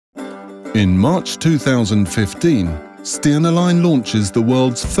In March 2015, Stena Line launches the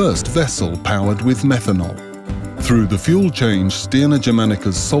world's first vessel powered with methanol. Through the fuel change, Stena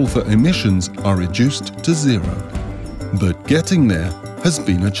Germanica's sulfur emissions are reduced to zero. But getting there has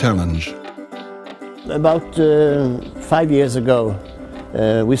been a challenge. About 5 years ago,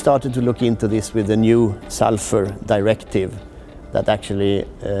 we started to look into this with the new sulfur directive that actually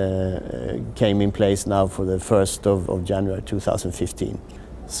came in place now for the 1st of January 2015.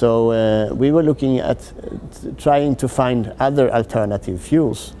 So we were looking at trying to find other alternative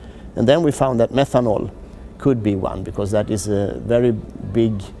fuels, and then we found that methanol could be one, because that is a very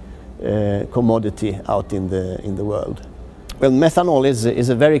big commodity out in the world. Well, methanol is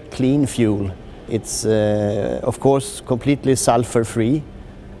a very clean fuel. It's of course completely sulfur free,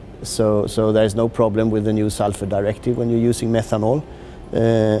 so there's no problem with the new sulfur directive when you're using methanol.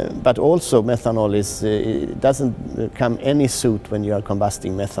 But also methanol it doesn't come any soot when you are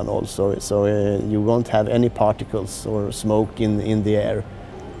combusting methanol, so you won't have any particles or smoke in the air.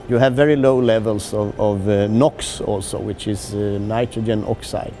 You have very low levels of NOx also, which is nitrogen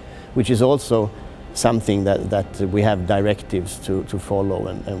oxide, which is also something that we have directives to follow,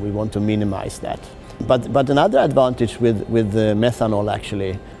 and we want to minimize that. But another advantage with methanol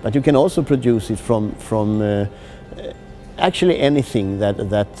actually, but you can also produce it from actually anything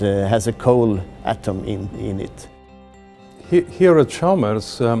that has a coal atom in it. Here at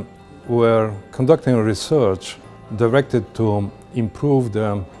Chalmers, we're conducting research directed to improve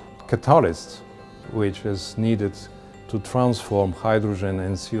the catalyst which is needed to transform hydrogen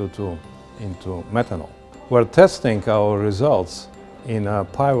and CO2 into methanol. We're testing our results in a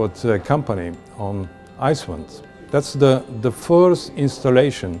pilot company on Iceland. That's the first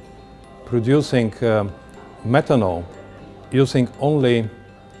installation producing methanol using only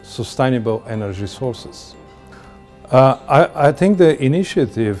sustainable energy sources. I think the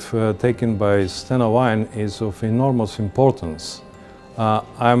initiative taken by Stena Line is of enormous importance.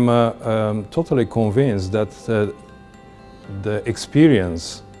 I'm totally convinced that the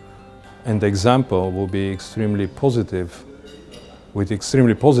experience and the example will be extremely positive, with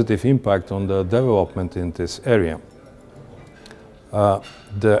extremely positive impact on the development in this area.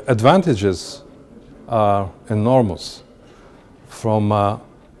 The advantages are enormous from a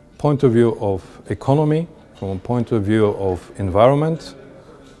point of view of economy, from a point of view of environment,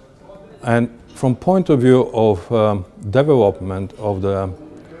 and from point of view of development of the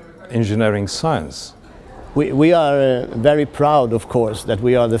engineering science. We are very proud, of course, that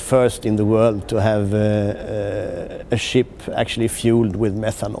we are the first in the world to have a ship actually fueled with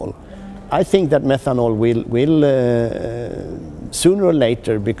methanol. I think that methanol will sooner or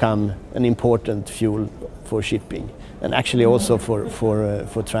later become an important fuel for shipping, and actually also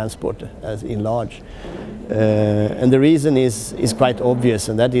for transport as in large. And the reason is quite obvious,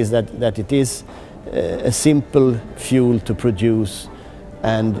 and that is that it is a simple fuel to produce,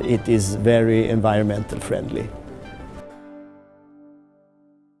 and it is very environmental friendly.